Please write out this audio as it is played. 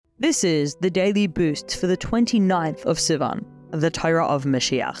This is the daily boost for the 29th of Sivan, the Torah of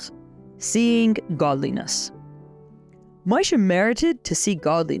Moshiach, seeing godliness. Moshe merited to see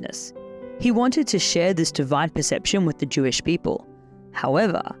godliness. He wanted to share this divine perception with the Jewish people.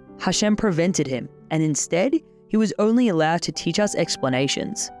 However, Hashem prevented him, and instead, he was only allowed to teach us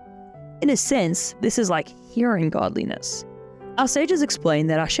explanations. In a sense, this is like hearing godliness. Our sages explain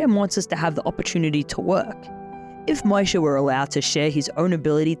that Hashem wants us to have the opportunity to work. If Moshe were allowed to share his own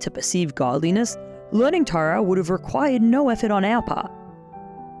ability to perceive godliness, learning Torah would have required no effort on our part.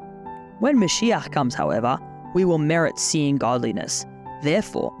 When Moshiach comes, however, we will merit seeing godliness.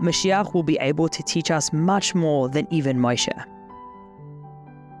 Therefore, Moshiach will be able to teach us much more than even Moshe.